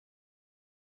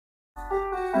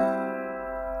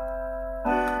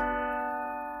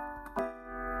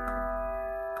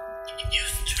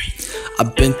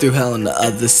I've been through hell on the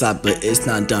other side, but it's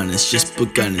not done, it's just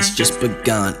begun, it's just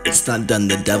begun. It's not done,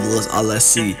 the devil is all I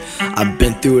see. I've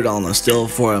been through it all and I'm still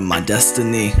for my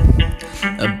destiny.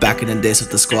 Back in the days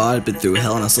with the squad, been through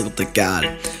hell and I still up to God.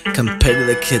 Compared to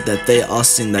the kid that they all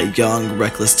seen, that young,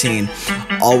 reckless teen,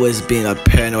 always being a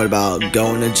paranoid about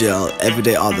going to jail. Every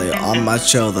day, all day, on my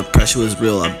trail, the pressure was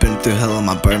real. I've been through hell on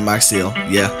my burn mark seal.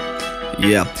 Yeah,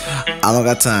 I don't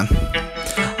got time.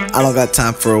 I don't got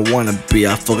time for a wannabe.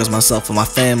 I focus myself on my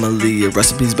family.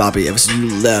 Rest in peace, Bobby. Ever since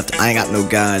you left, I ain't got no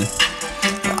God.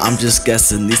 I'm just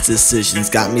guessing. These decisions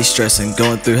got me stressing.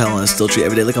 Going through hell and still treat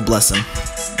every day like a blessing.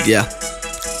 Yeah.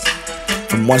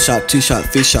 From 1 shot, 2 shot,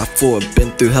 3 shot, 4.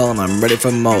 Been through hell and I'm ready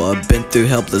for more. Been through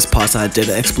helpless parts I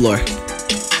didn't explore.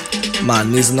 My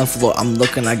knees on the floor, I'm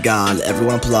looking at God.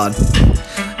 Everyone applaud.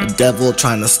 The devil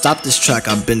trying to stop this track.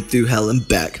 I've been through hell and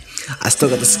back. I still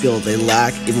got the skill they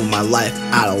lack, even with my life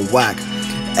out of whack.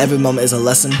 Every moment is a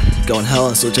lesson, going hell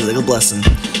and still treat it like a blessing.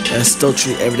 And still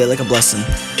treat every day like a blessing.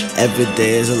 Every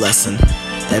day is a lesson,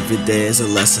 every day is a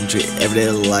lesson. Treat every day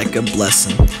like a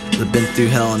blessing. I've been through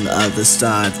hell on the other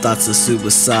side, thoughts of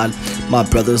suicide. My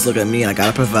brothers look at me and I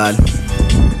gotta provide.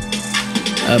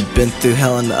 I've been through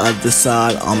hell on the other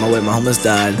side, on my way my homies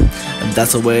died. And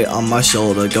that's a weight on my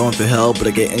shoulder, going through hell but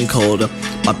it getting colder.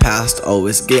 My past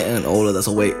always getting older, that's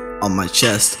a weight on my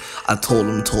chest. I told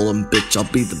him, bitch,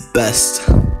 I'll be the best.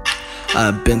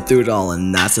 I've been through it all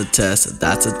and that's a test,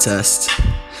 that's a test.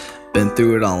 Been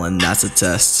through it all and that's a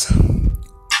test.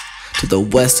 To the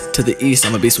west, to the east,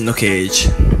 I'm a beast with no cage.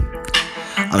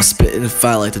 I'm spitting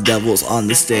fire like the devil's on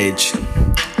the stage.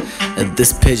 And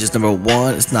this page is number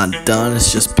 1, it's not done,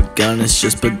 it's just begun, it's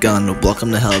just begun.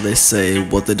 Welcome to hell, they say,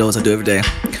 what the does I do every day.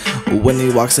 When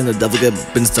he walks in, the devil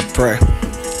begins to pray.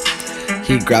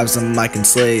 He grabs the mic and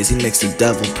slays, he makes the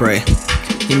devil pray.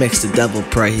 He makes the devil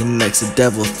pray, he makes the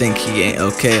devil think he ain't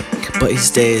okay. But he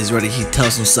stays ready, he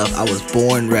tells himself, I was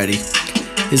born ready.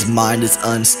 His mind is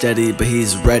unsteady, but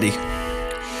he's ready.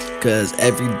 Cause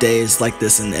every day is like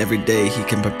this and every day he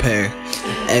can prepare.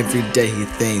 Every day he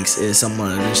thinks, is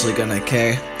someone eventually gonna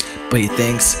care? But he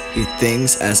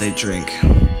thinks as they drink.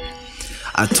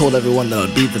 I told everyone that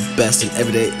I'd be the best and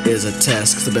every day is a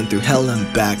test. Cause I've been through hell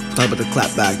and back. Talk about the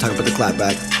clap back, talk about the clap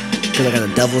back. Cause I got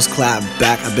the devil's clap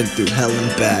back. I've been through hell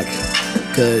and back.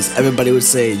 Cause everybody would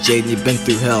say, Jaden, you've been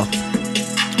through hell.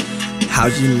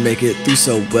 How'd you make it through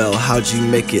so well? How'd you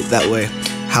make it that way?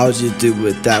 How'd you do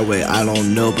it that way? I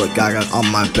don't know, but God got on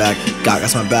my back. God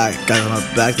got my back, God got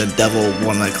my back. The devil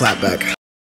wanna clap back.